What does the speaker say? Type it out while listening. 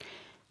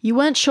You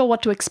weren't sure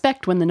what to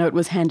expect when the note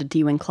was handed to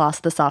you in class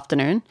this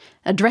afternoon.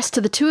 Addressed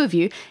to the two of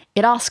you,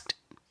 it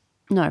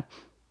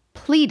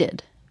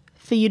pleaded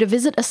for you to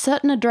visit a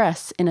certain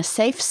address in a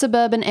safe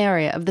suburban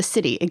area of the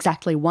city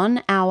exactly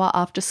 1 hour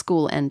after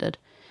school ended.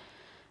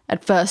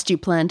 At first you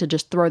planned to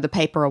just throw the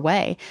paper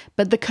away,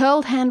 but the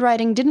curled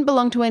handwriting didn't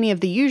belong to any of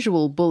the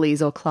usual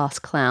bullies or class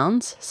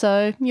clowns,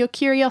 so your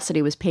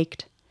curiosity was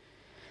piqued.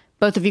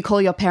 Both of you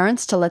call your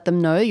parents to let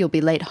them know you'll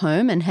be late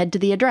home and head to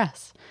the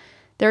address.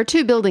 There are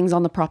 2 buildings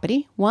on the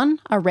property, one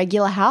a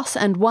regular house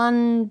and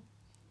one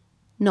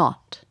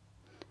not.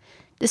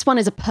 This one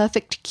is a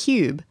perfect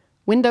cube,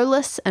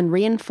 windowless and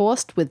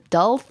reinforced with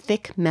dull,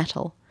 thick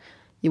metal.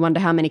 You wonder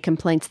how many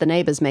complaints the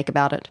neighbours make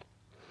about it.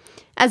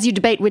 As you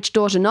debate which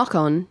door to knock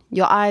on,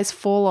 your eyes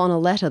fall on a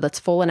letter that's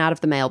fallen out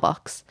of the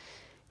mailbox.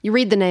 You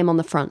read the name on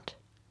the front.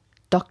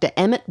 Dr.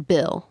 Emmett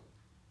Bill.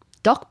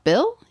 Doc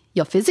Bill?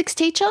 Your physics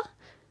teacher?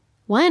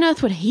 Why on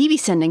earth would he be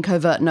sending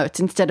covert notes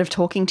instead of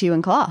talking to you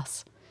in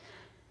class?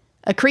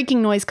 A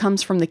creaking noise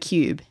comes from the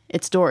cube.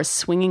 Its door is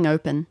swinging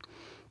open.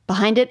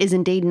 Behind it is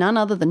indeed none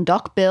other than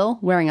Doc Bill,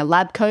 wearing a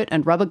lab coat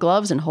and rubber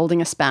gloves and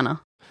holding a spanner.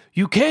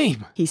 "You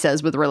came," he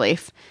says with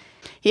relief.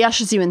 He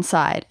ushers you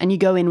inside, and you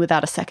go in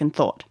without a second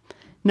thought.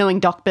 Knowing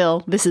Doc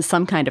Bill, this is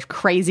some kind of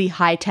crazy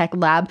high-tech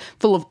lab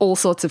full of all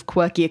sorts of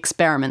quirky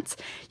experiments.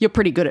 You're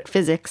pretty good at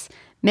physics.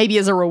 Maybe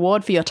as a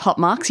reward for your top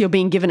marks, you're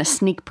being given a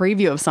sneak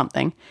preview of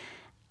something.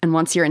 And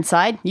once you're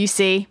inside, you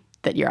see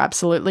that you're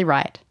absolutely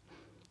right.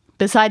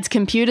 Besides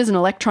computers and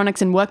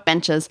electronics and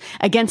workbenches,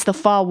 against the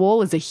far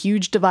wall is a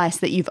huge device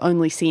that you've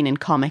only seen in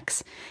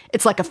comics.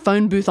 It's like a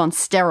phone booth on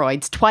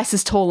steroids, twice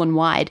as tall and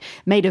wide,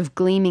 made of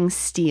gleaming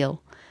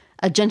steel.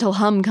 A gentle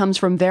hum comes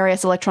from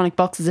various electronic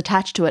boxes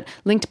attached to it,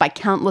 linked by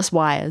countless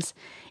wires.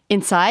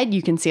 Inside,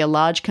 you can see a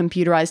large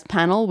computerized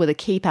panel with a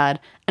keypad,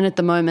 and at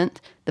the moment,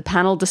 the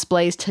panel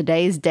displays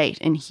today's date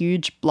in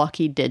huge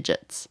blocky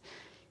digits.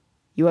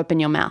 You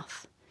open your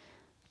mouth.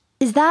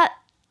 Is that...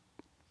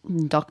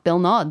 Doc Bill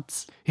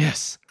nods.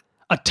 "Yes,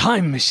 a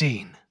time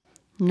machine."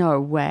 No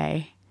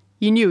way.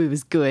 You knew he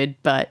was good,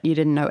 but you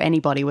didn't know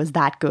anybody was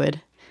that good.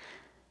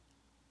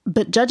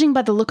 But judging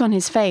by the look on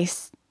his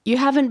face, you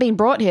haven't been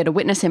brought here to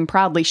witness him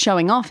proudly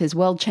showing off his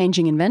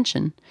world-changing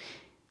invention.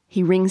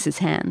 He wrings his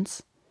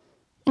hands.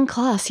 In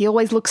class, he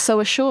always looks so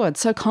assured,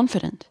 so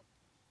confident.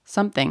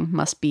 Something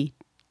must be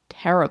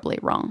terribly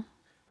wrong.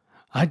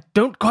 "I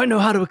don't quite know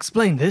how to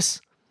explain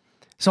this,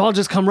 so I'll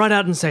just come right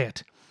out and say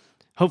it.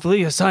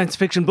 Hopefully your science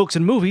fiction books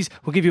and movies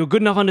will give you a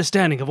good enough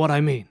understanding of what I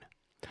mean.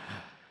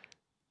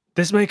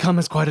 This may come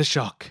as quite a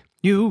shock.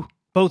 You,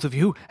 both of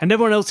you, and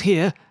everyone else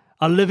here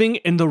are living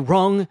in the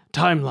wrong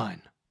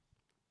timeline."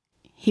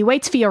 He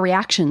waits for your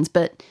reactions,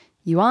 but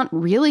you aren't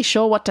really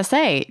sure what to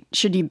say.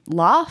 Should you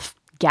laugh?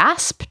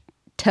 Gasp?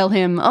 Tell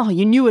him, "Oh,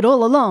 you knew it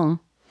all along."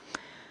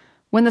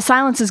 When the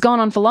silence has gone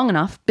on for long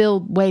enough, Bill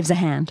waves a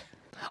hand.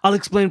 "I'll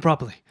explain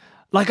properly.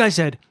 Like I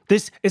said,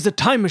 this is a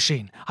time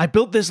machine. I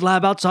built this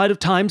lab outside of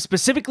time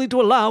specifically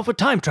to allow for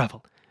time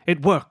travel.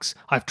 It works.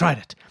 I've tried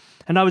it.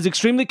 And I was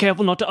extremely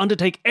careful not to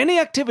undertake any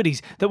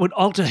activities that would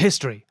alter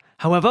history.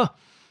 However,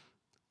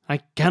 I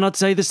cannot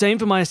say the same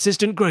for my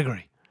assistant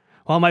Gregory.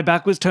 While my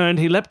back was turned,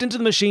 he leapt into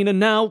the machine and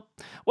now...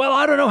 Well,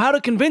 I don't know how to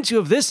convince you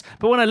of this,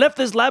 but when I left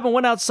this lab and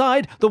went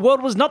outside, the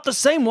world was not the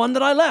same one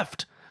that I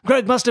left.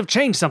 Greg must have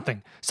changed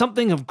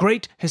something of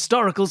great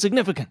historical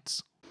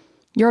significance."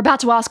 You're about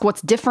to ask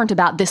what's different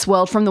about this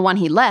world from the one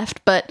he left,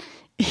 but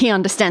he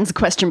understands the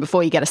question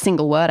before you get a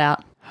single word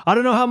out. "I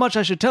don't know how much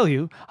I should tell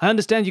you. I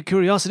understand your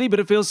curiosity, but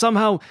it feels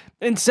somehow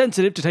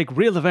insensitive to take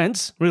real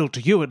events, real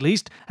to you at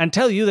least, and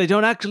tell you they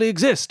don't actually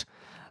exist.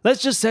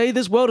 Let's just say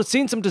this world has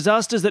seen some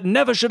disasters that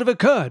never should have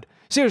occurred.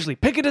 Seriously,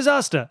 pick a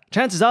disaster.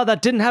 Chances are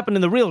that didn't happen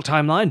in the real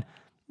timeline.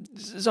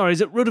 Sorry,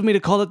 is it rude of me to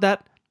call it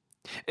that?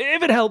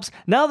 If it helps,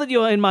 now that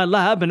you're in my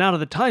lab and out of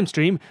the time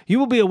stream, you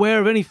will be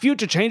aware of any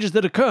future changes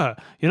that occur.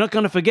 You're not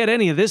going to forget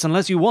any of this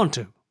unless you want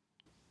to."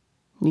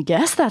 You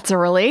guess that's a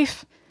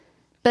relief.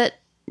 But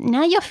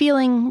now you're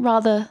feeling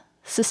rather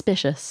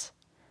suspicious.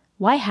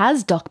 Why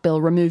has Doc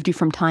Bill removed you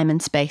from time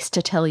and space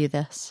to tell you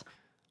this?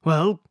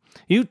 "Well,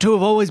 you two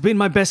have always been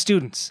my best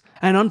students,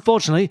 and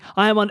unfortunately,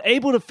 I am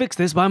unable to fix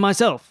this by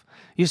myself.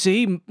 You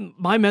see,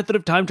 my method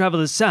of time travel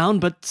is sound,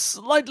 but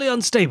slightly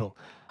unstable.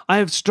 I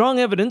have strong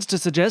evidence to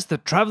suggest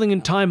that traveling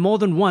in time more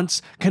than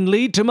once can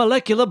lead to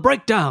molecular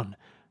breakdown.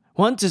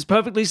 Once is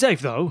perfectly safe,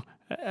 though,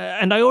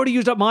 and I already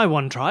used up my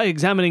one try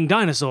examining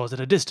dinosaurs at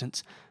a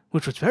distance,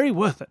 which was very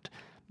worth it.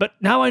 But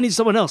now I need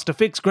someone else to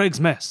fix Greg's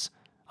mess.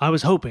 I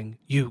was hoping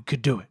you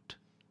could do it."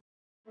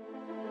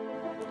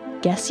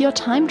 Guess you're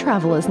time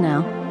travelers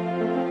now.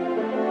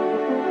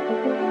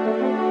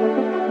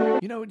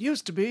 "You know, it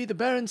used to be the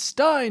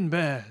Berenstain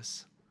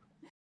Bears."